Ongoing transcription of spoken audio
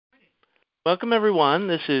Welcome, everyone.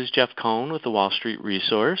 This is Jeff Cohn with the Wall Street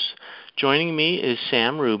Resource. Joining me is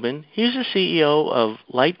Sam Rubin. He's the CEO of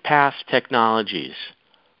LightPath Technologies.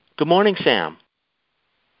 Good morning, Sam.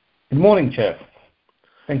 Good morning, Jeff.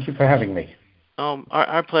 Thank you for having me.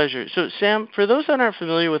 Our pleasure. So, Sam, for those that aren't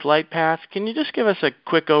familiar with LightPath, can you just give us a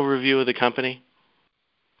quick overview of the company?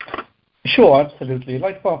 Sure, absolutely.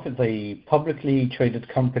 LightPath is a publicly traded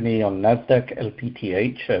company on NASDAQ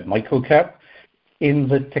LPTH, a microcap, in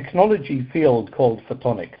the technology field called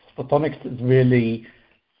photonics. Photonics is really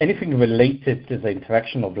anything related to the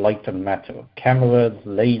interaction of light and matter, cameras,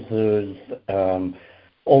 lasers,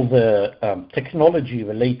 all the technology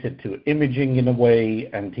related to imaging in a way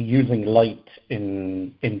and to using light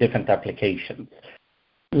in different applications.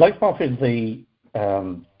 LightPath is a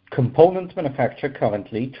component manufacturer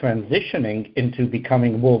currently transitioning into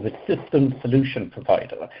becoming more of a system solution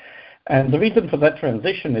provider. And the reason for that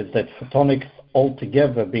transition is that photonics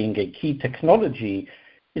altogether being a key technology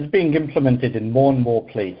is being implemented in more and more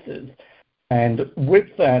places. And with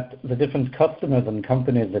that, the different customers and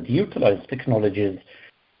companies that utilize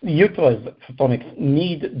photonics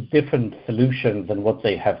need different solutions than what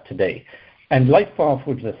they have today. And LightPath,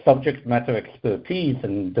 with the subject matter expertise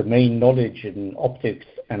and domain knowledge in optics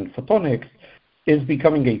and photonics, is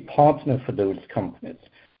becoming a partner for those companies.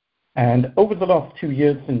 And over the last 2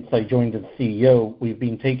 years since I joined as CEO, we've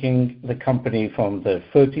been taking the company from the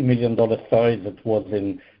 $30 million size it was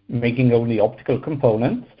in making only optical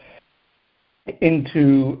components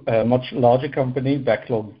into a much larger company.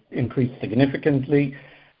 Backlog increased significantly,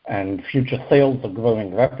 and future sales are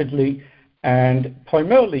growing rapidly, and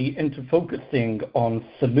primarily into focusing on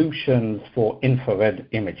solutions for infrared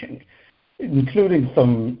imaging, including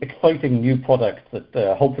some exciting new products that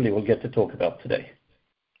hopefully we'll get to talk about today.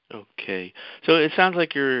 Okay. So it sounds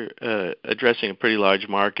like you're addressing a pretty large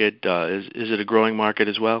market. Is it a growing market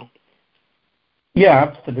as well? Yeah,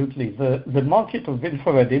 absolutely. The market of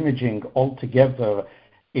infrared imaging altogether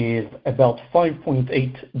is about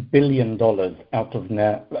 $5.8 billion as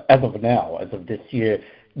of this year,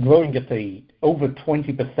 growing at a over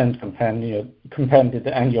 20% compounded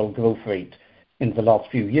annual growth rate in the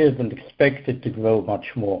last few years and expected to grow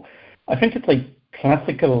much more. I think it's a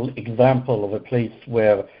classical example of a place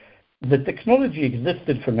where the technology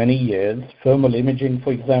existed for many years, thermal imaging,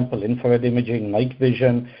 for example, infrared imaging, night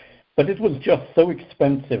vision, but it was just so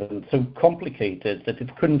expensive and so complicated that it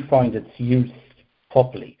couldn't find its use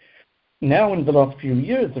properly. Now, in the last few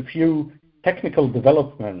years, a few technical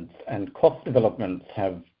developments and cost developments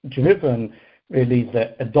have driven really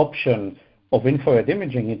the adoption of infrared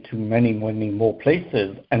imaging into many, many more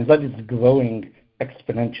places, and that is growing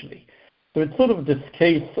exponentially. So it's sort of this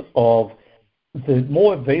case of the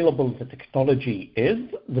more available the technology is,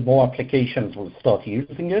 the more applications will start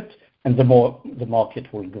using it, and the more the market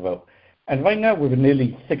will grow. And right now, with a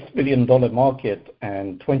nearly $6 billion market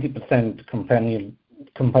and 20%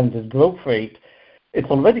 compounded growth rate, it's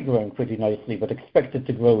already growing pretty nicely, but expected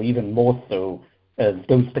to grow even more so as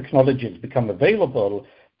those technologies become available.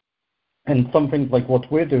 And some things like what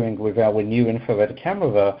we're doing with our new infrared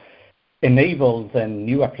camera enables then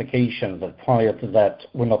new applications that prior to that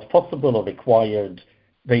were not possible or required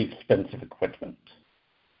very expensive equipment.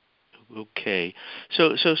 Okay.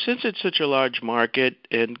 So since it's such a large market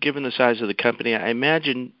and given the size of the company, I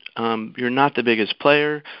imagine you're not the biggest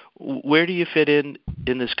player. Where do you fit in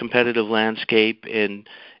this competitive landscape, and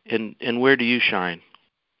where do you shine?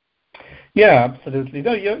 Yeah, absolutely.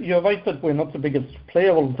 No, you're right that we're not the biggest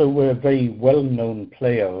player, although we're a very well-known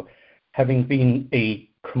player, having been a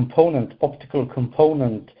optical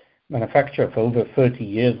component manufacturer for over 30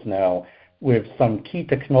 years now, with some key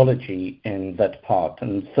technology in that part.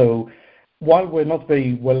 And so while we're not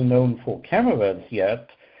very well known for cameras yet,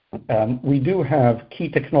 we do have key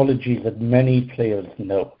technologies that many players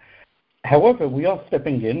know. However, we are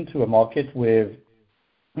stepping into a market with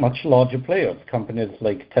much larger players, companies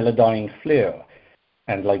like Teledyne FLIR,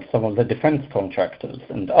 and like some of the defense contractors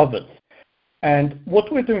and others. And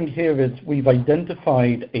what we're doing here is we've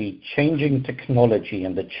identified a changing technology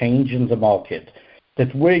and the change in the market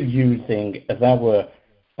that we're using as our,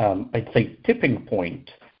 I'd say, tipping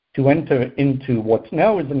point to enter into what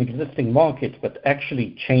now is an existing market, but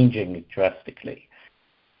actually changing it drastically.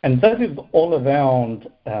 And that is all around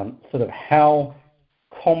sort of how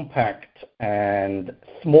compact and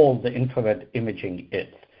small the infrared imaging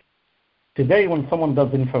is. Today, when someone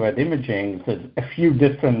does infrared imaging, there's a few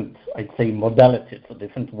different, I'd say, modalities or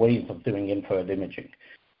different ways of doing infrared imaging.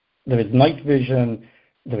 There is night vision,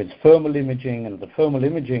 there is thermal imaging, and the thermal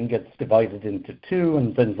imaging gets divided into two,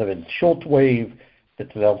 and then there is short wave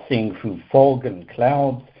that we are seeing through fog and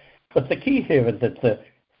clouds. But the key here is that the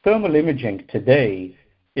thermal imaging today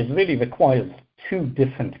really requires two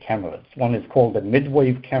different cameras. One is called a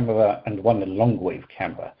mid-wave camera and one a long-wave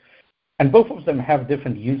camera. And both of them have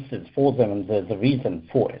different uses for them, and there's a reason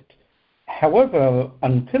for it. However,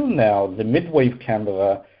 until now, the mid-wave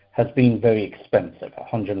camera has been very expensive,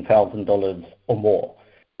 $100,000 or more,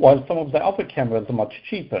 while some of the other cameras are much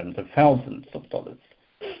cheaper, in the thousands of dollars.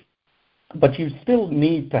 But you still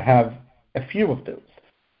need to have a few of those.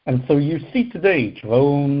 And so you see today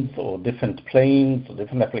drones or different planes or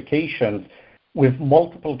different applications with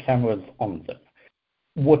multiple cameras on them.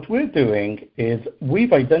 What we're doing is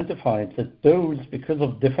we've identified that those, because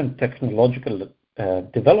of different technological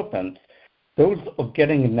developments, those are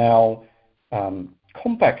getting now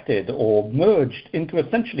compacted or merged into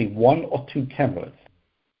essentially one or two cameras.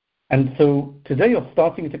 And so today are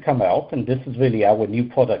starting to come out, and this is really our new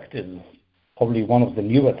product, is probably one of the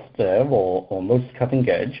newest there or most cutting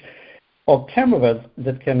edge, are cameras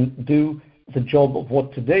that can do the job of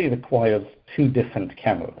what today requires two different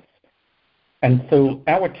cameras. And so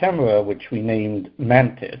our camera, which we named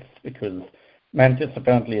Mantis, because Mantis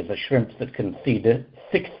apparently is a shrimp that can see the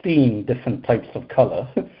 16 different types of color.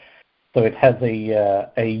 So it has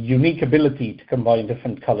a unique ability to combine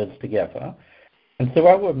different colors together. And so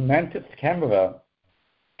our Mantis camera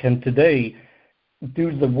can today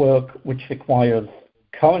do the work which requires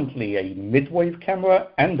currently a mid-wave camera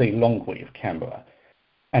and a long-wave camera.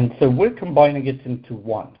 And so we're combining it into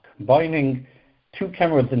one. Combining two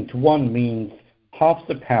cameras into one means half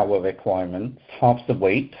the power requirements, half the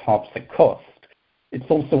weight, half the cost. It's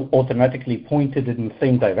also automatically pointed in the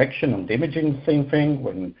same direction and imaging the same thing.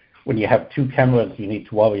 When you have two cameras, you need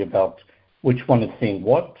to worry about which one is seeing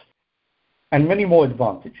what, and many more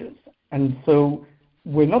advantages. And so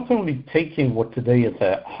we're not only taking what today is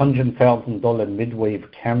a $100,000 mid-wave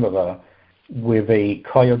camera with a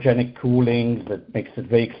cryogenic cooling that makes it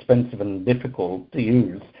very expensive and difficult to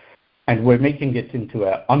use, and we're making it into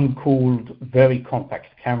an uncooled, very compact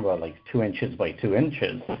camera, like 2 inches by 2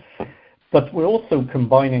 inches. But we're also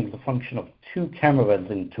combining the function of two cameras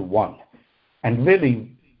into one, and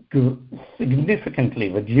really significantly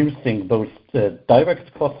reducing both the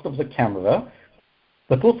direct cost of the camera,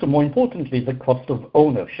 but also, more importantly, the cost of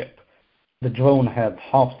ownership. The drone has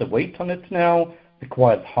half the weight on it now,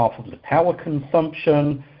 requires half of the power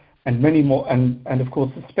consumption, and many more, and of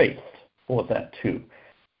course the space for that too.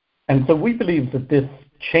 And so we believe that this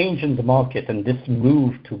change in the market and this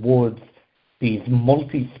move towards these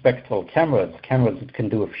multispectral cameras that can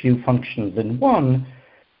do a few functions in one,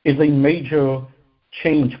 is a major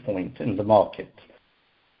change point in the market.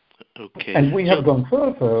 Okay. And we have gone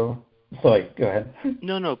further. Sorry, go ahead.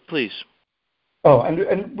 No, please. Oh,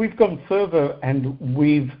 and we've gone further, and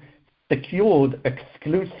we've secured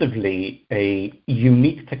exclusively a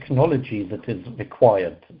unique technology that is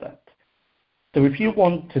required to that. So if you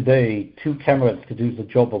want today two cameras to do the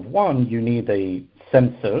job of one, you need a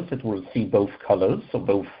sensor that will see both colors, or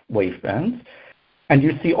both wavebands, and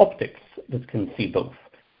you see optics that can see both.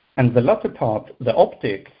 And the latter part, the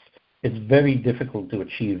optics, is very difficult to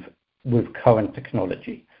achieve with current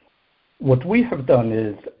technology. What we have done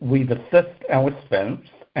is we've assessed our strengths,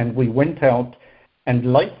 and we went out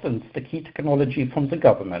and licensed the key technology from the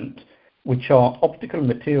government, which are optical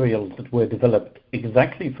materials that were developed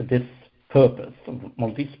exactly for this purpose of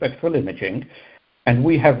multispectral imaging, and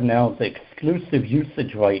we have now the exclusive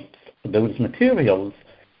usage rights for those materials,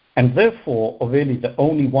 and therefore are really the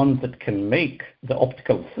only ones that can make the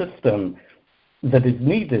optical system that is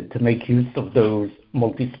needed to make use of those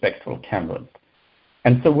multispectral cameras.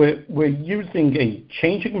 And so we're using a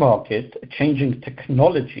changing market, a changing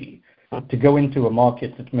technology, to go into a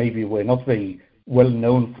market that maybe we're not very well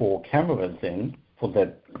known for cameras in, for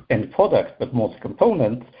the end product, but more the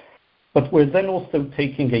components. But we're then also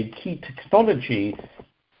taking a key technology,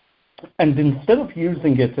 and instead of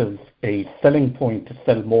using it as a selling point to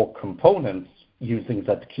sell more components using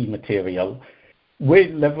that key material, we're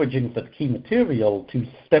leveraging that key material to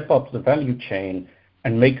step up the value chain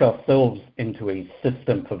and make ourselves into a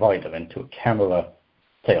system provider, into a camera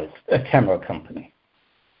company.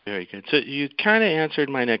 Very good. So you kind of answered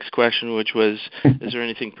my next question, which was, is there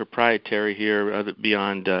anything proprietary here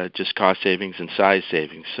beyond just cost savings and size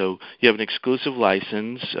savings? So you have an exclusive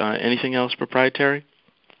license. Anything else proprietary?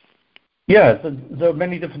 Yeah, so there are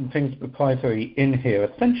many different things proprietary in here.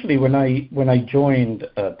 Essentially, when I joined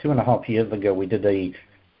 2.5 years ago, we did a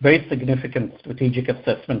very significant strategic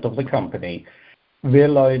assessment of the company,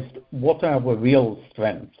 realized what are our real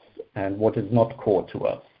strengths and what is not core to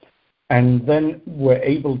us. And then we're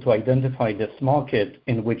able to identify this market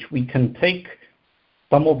in which we can take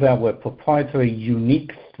some of our proprietary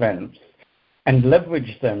unique strengths and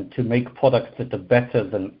leverage them to make products that are better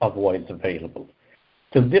than otherwise available.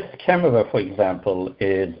 So this camera, for example,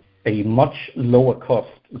 is a much lower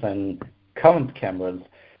cost than current cameras,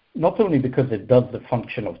 not only because it does the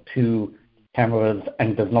function of two cameras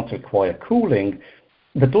and does not require cooling,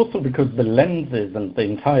 but also because the lenses and the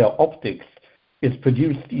entire optics is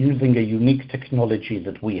produced using a unique technology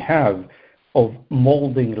that we have of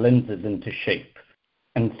molding lenses into shape.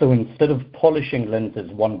 And so instead of polishing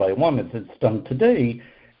lenses one by one as it's done today,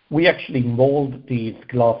 we actually mold these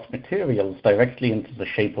glass materials directly into the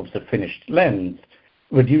shape of the finished lens,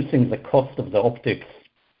 reducing the cost of the optics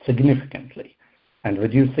significantly and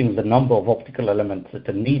reducing the number of optical elements that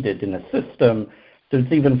are needed in a system, so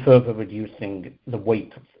it's even further reducing the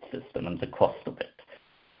weight of the system and the cost of it.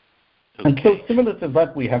 Okay. And so similar to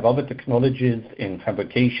that, we have other technologies in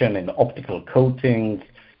fabrication, in optical coatings,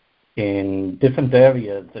 in different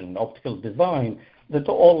areas in optical design that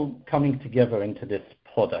are all coming together into this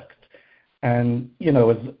product. And,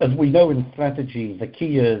 as we know in strategy, the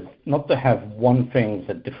key is not to have one thing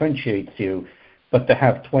that differentiates you, but to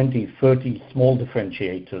have 20, 30 small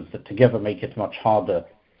differentiators that together make it much harder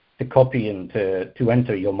to copy and to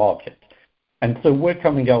enter your market. And so we're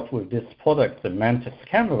coming out with this product, the Mantis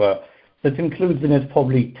camera, that includes in it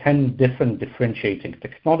probably 10 different differentiating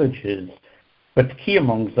technologies, but key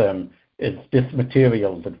among them is this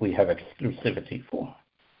material that we have exclusivity for.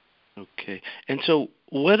 Okay. And so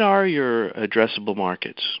what are your addressable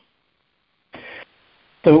markets?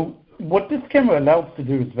 So what this camera allows to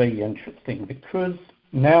do is very interesting, because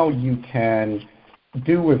now you can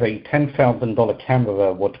do with a $10,000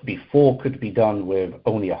 camera what before could be done with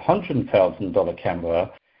only a $100,000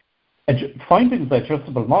 camera. Finding the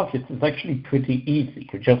addressable markets is actually pretty easy.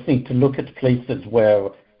 You just need to look at places where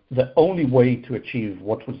the only way to achieve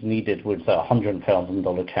what was needed was a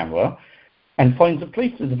 $100,000 camera, and find the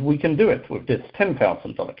places that we can do it with this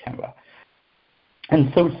 $10,000 camera.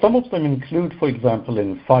 And so some of them include, for example,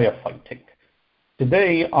 in firefighting.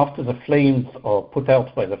 Today, after the flames are put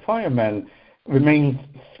out by the firemen, remains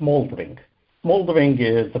smoldering. Smoldering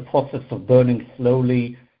is the process of burning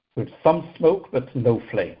slowly with some smoke but no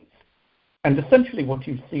flames. And essentially what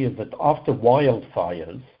you see is that after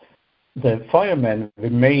wildfires, the firemen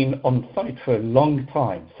remain on site for a long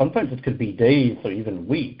time. Sometimes it could be days or even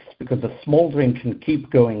weeks, because the smoldering can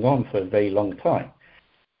keep going on for a very long time.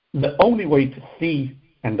 The only way to see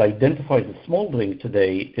and identify the smoldering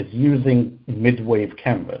today is using mid-wave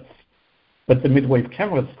cameras. But the mid-wave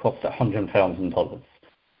cameras cost $100,000.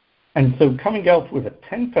 And so coming out with a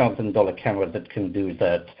 $10,000 camera that can do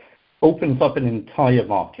that opens up an entire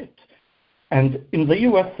market. And in the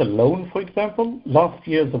US alone, for example, last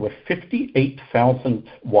year there were 58,000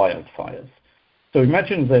 wildfires. So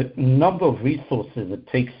imagine the number of resources it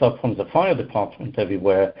takes up from the fire department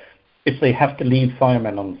everywhere if they have to leave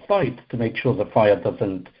firemen on site to make sure the fire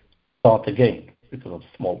doesn't start again because of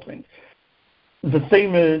smoldering. The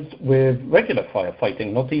same is with regular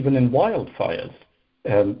firefighting, not even in wildfires.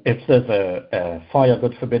 If there's a fire,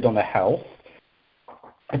 God forbid, on a house,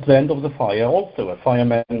 at the end of the fire also a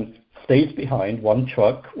fireman stays behind, one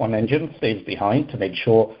truck, one engine stays behind to make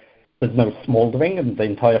sure there's no smoldering and the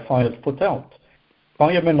entire fire is put out.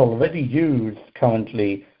 Firemen already use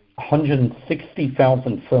currently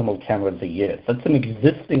 160,000 thermal cameras a year. That's an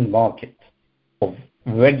existing market of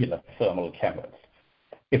regular thermal cameras.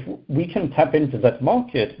 If we can tap into that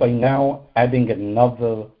market by now adding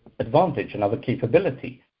another advantage, another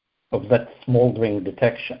capability of that smoldering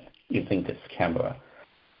detection using this camera.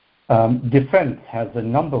 Defense has a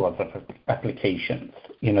number of applications.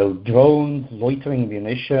 Drones, loitering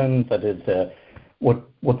munitions, that is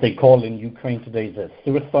what they call in Ukraine today the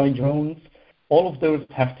suicide drones. All of those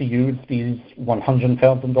have to use these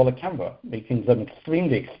 $100,000 camera, making them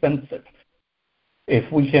extremely expensive. If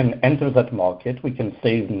we can enter that market, we can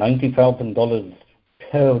save $90,000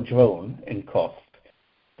 per drone in cost.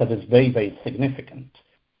 That is very, very significant.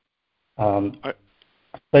 Go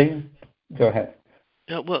ahead.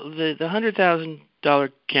 Well, the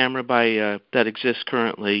 $100,000 camera that exists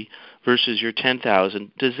currently versus your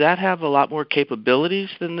 $10,000, does that have a lot more capabilities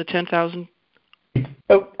than the $10,000?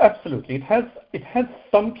 Oh, absolutely. It has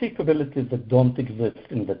some capabilities that don't exist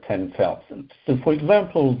in the $10,000. So, for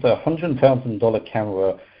example, the $100,000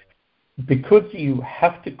 camera, because you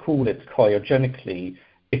have to cool it cryogenically,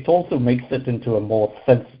 it also makes it into a more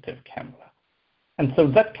sensitive camera. And so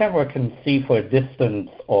that camera can see for a distance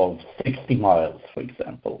of 60 miles, for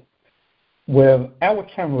example, where our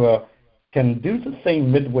camera can do the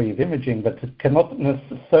same mid-wave imaging, but it cannot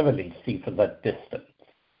necessarily see for that distance.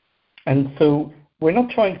 And so we're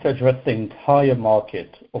not trying to address the entire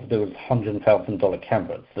market of those $100,000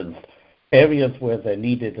 cameras. There's areas where they're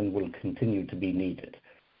needed and will continue to be needed.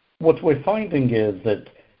 What we're finding is that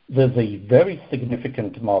there's a very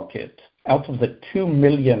significant market. Out of the 2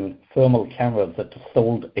 million thermal cameras that are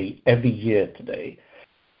sold every year today,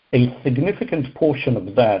 a significant portion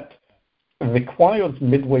of that requires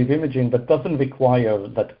mid-wave imaging but doesn't require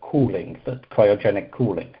that cooling, that cryogenic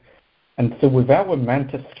cooling. And so with our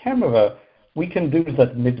Mantis camera, we can do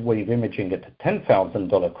that mid-wave imaging at a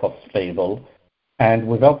 $10,000 cost label, and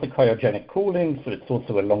without the cryogenic cooling, so it's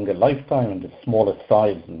also a longer lifetime and a smaller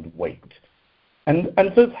size and weight. And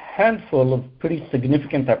there's a handful of pretty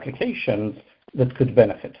significant applications that could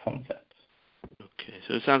benefit from that. Okay,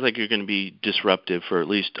 so it sounds like you're going to be disruptive for at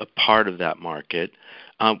least a part of that market.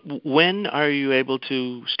 When are you able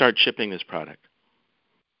to start shipping this product?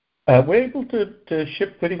 We're able to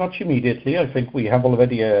ship pretty much immediately. I think we have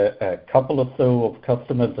already a couple or so of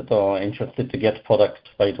customers that are interested to get product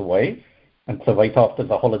right away. And so right after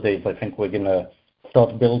the holidays, I think we're going to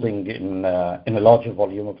start building in a larger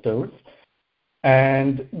volume of those.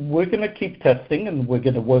 And we're going to keep testing, and we're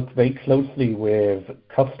going to work very closely with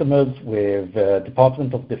customers, with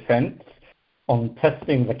Department of Defense, on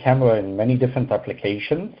testing the camera in many different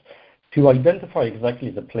applications to identify exactly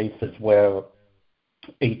the places where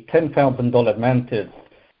a $10,000 Mantis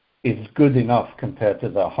is good enough compared to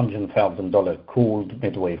the $100,000 cooled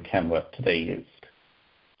mid-wave camera today used.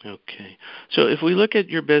 Okay. So if we look at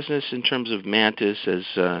your business in terms of Mantis as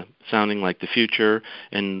sounding like the future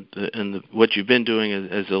and what you've been doing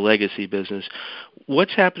as a legacy business,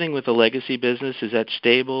 what's happening with the legacy business? Is that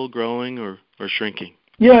stable, growing, or shrinking?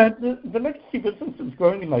 Yeah, the legacy business is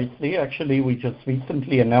growing nicely. Actually, we just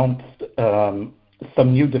recently announced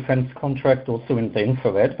some new defense contract also in the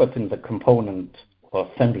infrared, but in the component or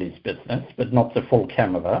assemblies business, but not the full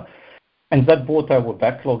camera. And that brought our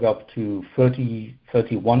backlog up to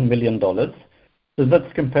 $31 million. So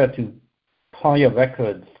that's compared to prior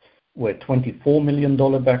records where $24 million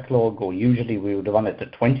backlog, or usually we would run at a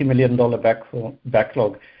 $20 million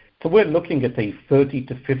backlog. So we're looking at a 30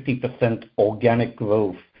 to 50% organic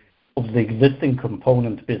growth of the existing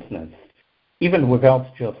component business, even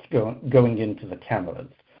without just going into the cameras.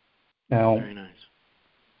 Now, very nice.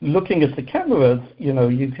 Looking at the cameras, you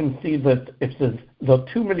can see that if there are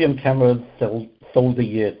 2 million cameras sold a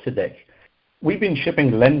year today. We've been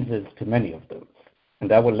shipping lenses to many of those,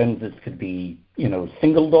 and our lenses could be,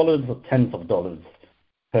 single dollars or tens of dollars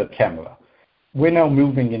per camera. We're now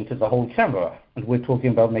moving into the whole camera, and we're talking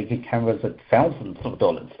about making cameras at thousands of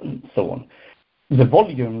dollars and so on. The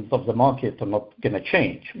volumes of the market are not going to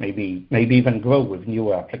change, maybe even grow with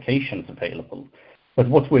newer applications available. But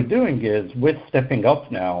what we're doing is we're stepping up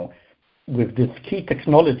now with this key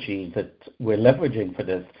technology that we're leveraging for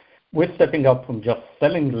this. We're stepping up from just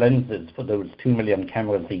selling lenses for those 2 million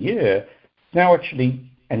cameras a year, now actually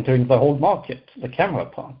entering the whole market, the camera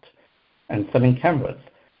part, and selling cameras.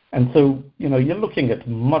 And so, you're looking at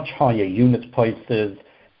much higher unit prices,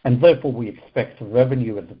 and therefore we expect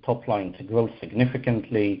revenue at the top line to grow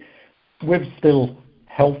significantly with still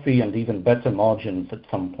healthy and even better margins at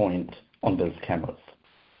some point on those cameras.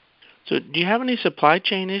 So do you have any supply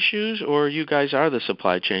chain issues, or you guys are the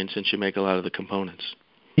supply chain since you make a lot of the components?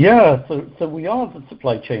 Yeah, so we are the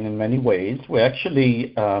supply chain in many ways. We're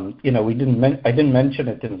actually, I didn't mention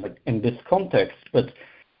it in this context, but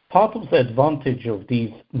part of the advantage of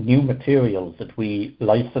these new materials that we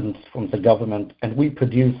license from the government and we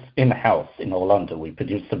produce in-house in Orlando, we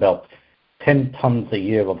produce about 10 tons a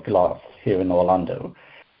year of glass here in Orlando.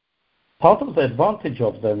 Part of the advantage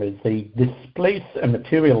of them is they displace a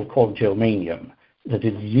material called germanium that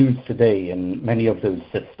is used today in many of those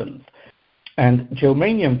systems. And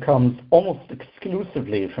germanium comes almost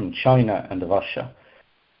exclusively from China and Russia.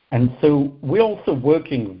 And so we're also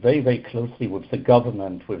working very, very closely with the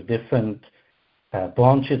government, with different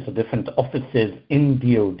branches or different offices in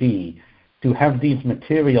DoD to have these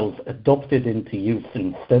materials adopted into use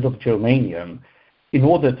instead of germanium in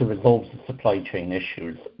order to resolve the supply chain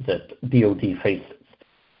issues that DoD faces.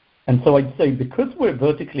 And so I'd say because we're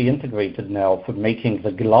vertically integrated now from making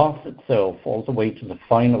the glass itself all the way to the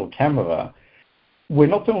final camera, we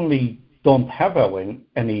not only don't have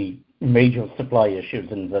any major supply issues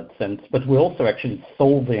in that sense, but we're also actually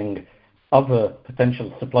solving other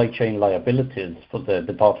potential supply chain liabilities for the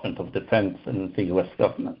Department of Defense and the U.S.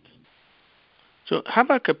 government. So how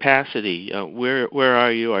about capacity? Where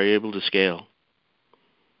are you? Are you able to scale?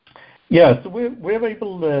 Yeah, so we're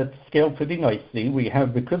able to scale pretty nicely. We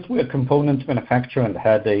have, because we're a component manufacturer and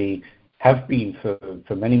have been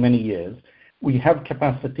for many, many years, we have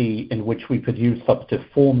capacity in which we produce up to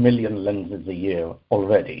 4 million lenses a year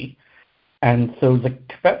already. And so the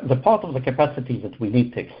part of the capacity that we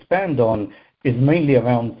need to expand on is mainly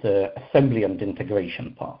around the assembly and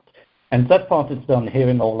integration part. And that part is done here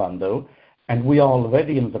in Orlando, and we are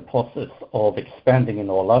already in the process of expanding in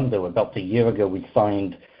Orlando. About a year ago, we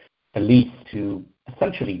signed a lease to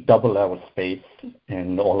essentially double our space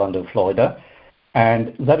in Orlando, Florida.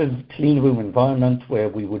 And that is a clean room environment where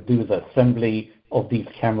we would do the assembly of these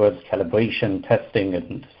cameras, calibration, testing,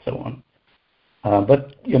 and so on.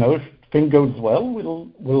 But, if things goes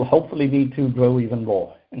well, we'll hopefully need to grow even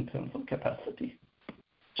more in terms of capacity.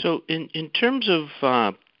 So in terms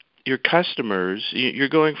of your customers, you're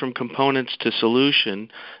going from components to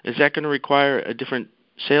solution. Is that going to require a different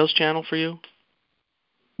sales channel for you?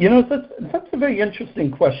 That's a very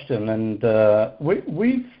interesting question, and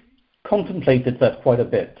we've contemplated that quite a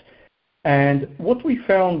bit. And what we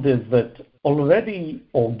found is that already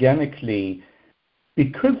organically,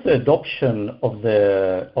 because the adoption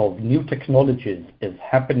of new technologies is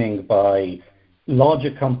happening by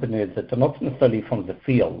larger companies that are not necessarily from the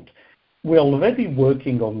field, we're already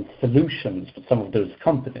working on solutions for some of those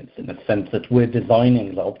companies in the sense that we're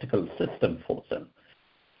designing the optical system for them,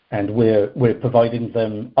 and we're providing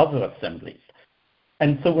them other assemblies.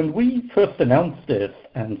 And so when we first announced this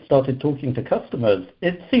and started talking to customers,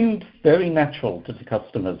 it seemed very natural to the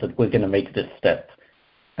customers that we're going to make this step.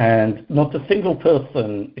 And not a single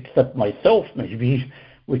person, except myself maybe,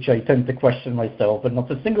 which I tend to question myself, but not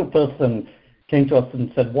a single person came to us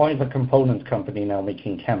and said, why is a component company now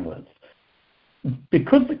making cameras?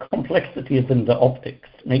 Because the complexity is in the optics,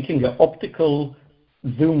 making an optical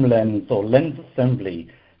zoom lens or lens assembly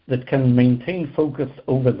that can maintain focus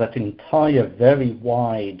over that entire very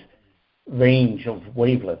wide range of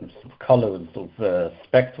wavelengths, of colors, of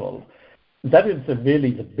spectral. That is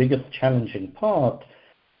really the biggest challenging part.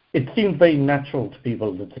 It seems very natural to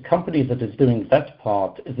people that the company that is doing that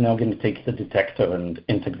part is now going to take the detector and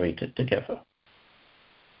integrate it together.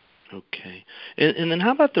 Okay. And then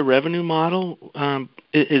how about the revenue model?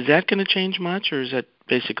 Is that going to change much, or is that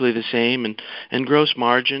basically the same? And gross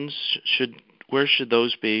margins, where should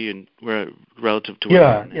those be and relative to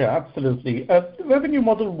Yeah, absolutely. The revenue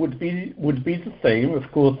model would be the same. Of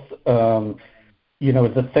course, as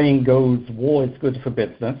the saying goes, war is good for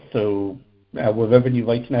business. So our revenue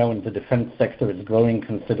right now in the defense sector is growing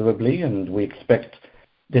considerably, and we expect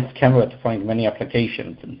this camera to find many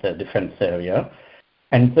applications in the defense area.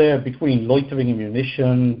 And there, between loitering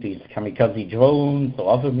ammunition, these kamikaze drones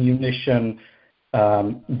or other munition,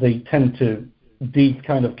 these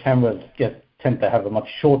kind of cameras tend to have a much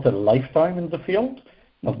shorter lifetime in the field,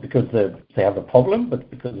 not because they have a problem, but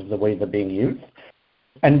because of the way they're being used.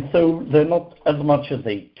 And so they're not as much as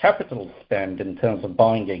a capital spend in terms of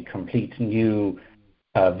buying a complete new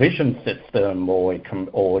vision system or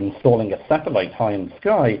installing a satellite high in the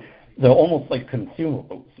sky. They're almost like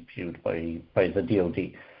consumables viewed by the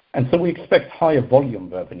DoD. And so we expect higher volume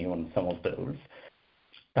revenue on some of those.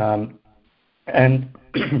 And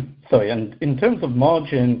in terms of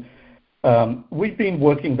margin, we've been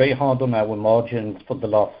working very hard on our margins for the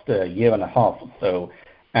last year and a half or so,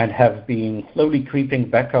 and have been slowly creeping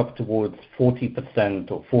back up towards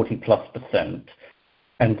 40% or 40+%.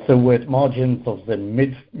 And so we're at margins of the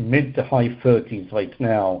mid to high 30s right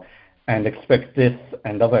now, and expect this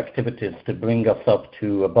and other activities to bring us up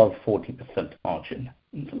to above 40% margin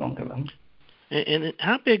in the longer run. And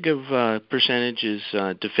how big of a percentage is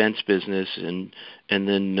defense business, and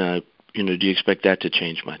then do you expect that to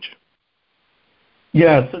change much?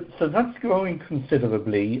 Yeah, so that's growing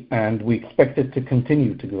considerably, and we expect it to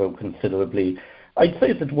continue to grow considerably. I'd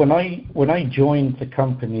say that when I joined the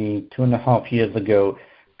company 2.5 years ago,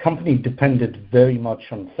 the company depended very much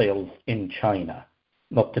on sales in China.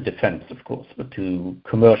 Not to defense, of course, but to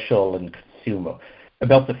commercial and consumer.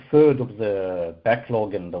 About a third of the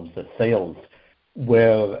backlog and of the sales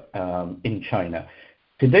were in China.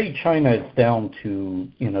 Today, China is down to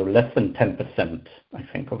less than 10%, I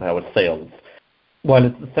think, of our sales, while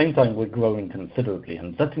at the same time we're growing considerably.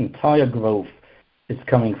 And that entire growth is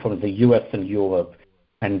coming from the US and Europe,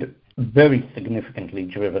 and very significantly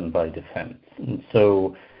driven by defense. And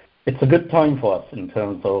so it's a good time for us in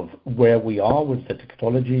terms of where we are with the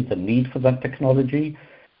technology, the need for that technology,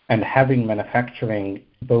 and having manufacturing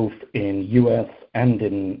both in US and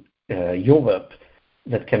in Europe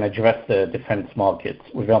that can address the defense markets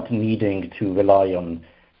without needing to rely on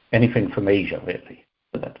anything from Asia, really,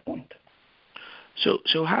 at that point.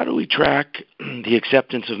 So how do we track the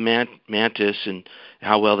acceptance of Mantis and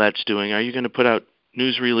how well that's doing? Are you going to put out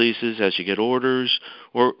news releases as you get orders,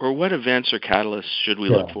 or what events or catalysts should we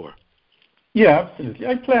look for? Yeah, absolutely.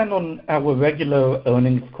 I plan on our regular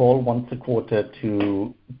earnings call once a quarter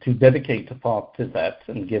to dedicate a part to that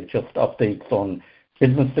and give just updates on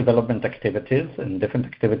business development activities and different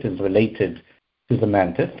activities related to the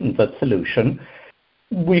Mantis and that solution.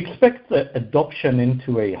 We expect the adoption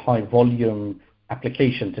into a high volume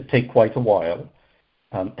application to take quite a while,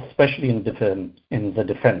 especially in the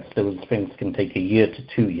defense. Those things can take a year to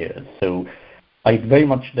 2 years. So I very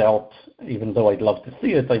much doubt, even though I'd love to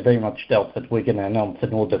see it, I very much doubt that we're going to announce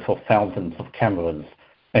an order for thousands of cameras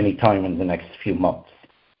anytime in the next few months.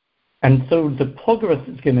 And so the progress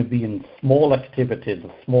is going to be in small activities,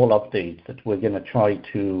 small updates that we're going to try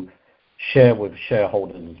to share with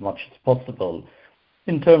shareholders as much as possible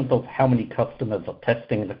in terms of how many customers are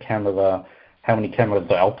testing the camera, how many cameras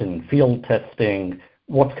are out in field testing,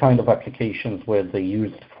 what kind of applications were they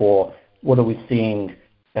used for, what are we seeing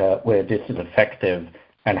where this is effective,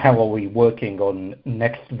 and how are we working on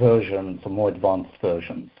next versions or more advanced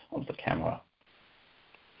versions of the camera.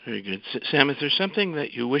 Very good. Sam, is there something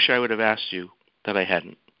that you wish I would have asked you that I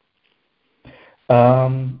hadn't?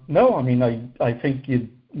 No, I mean, I think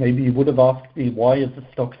maybe you would have asked me why is the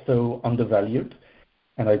stock so undervalued,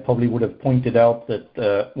 and I probably would have pointed out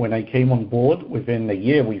that when I came on board, within a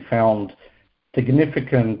year we found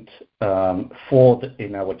significant fraud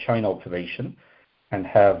in our China operation and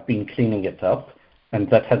have been cleaning it up, and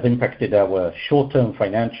that has impacted our short-term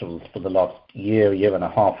financials for the last year and a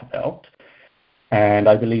half about. And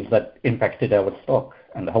I believe that impacted our stock.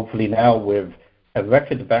 And hopefully now with a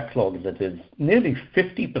record backlog that is nearly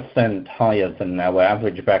 50% higher than our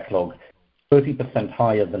average backlog, 30%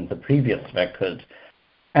 higher than the previous record,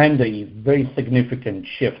 and a very significant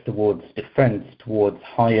shift towards defense, towards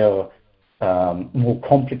higher, more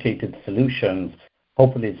complicated solutions,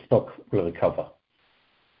 hopefully the stock will recover.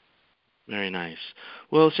 Very nice.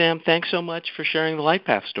 Well, Sam, thanks so much for sharing the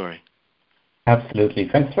LightPath story. Absolutely.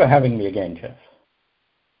 Thanks for having me again, Jeff.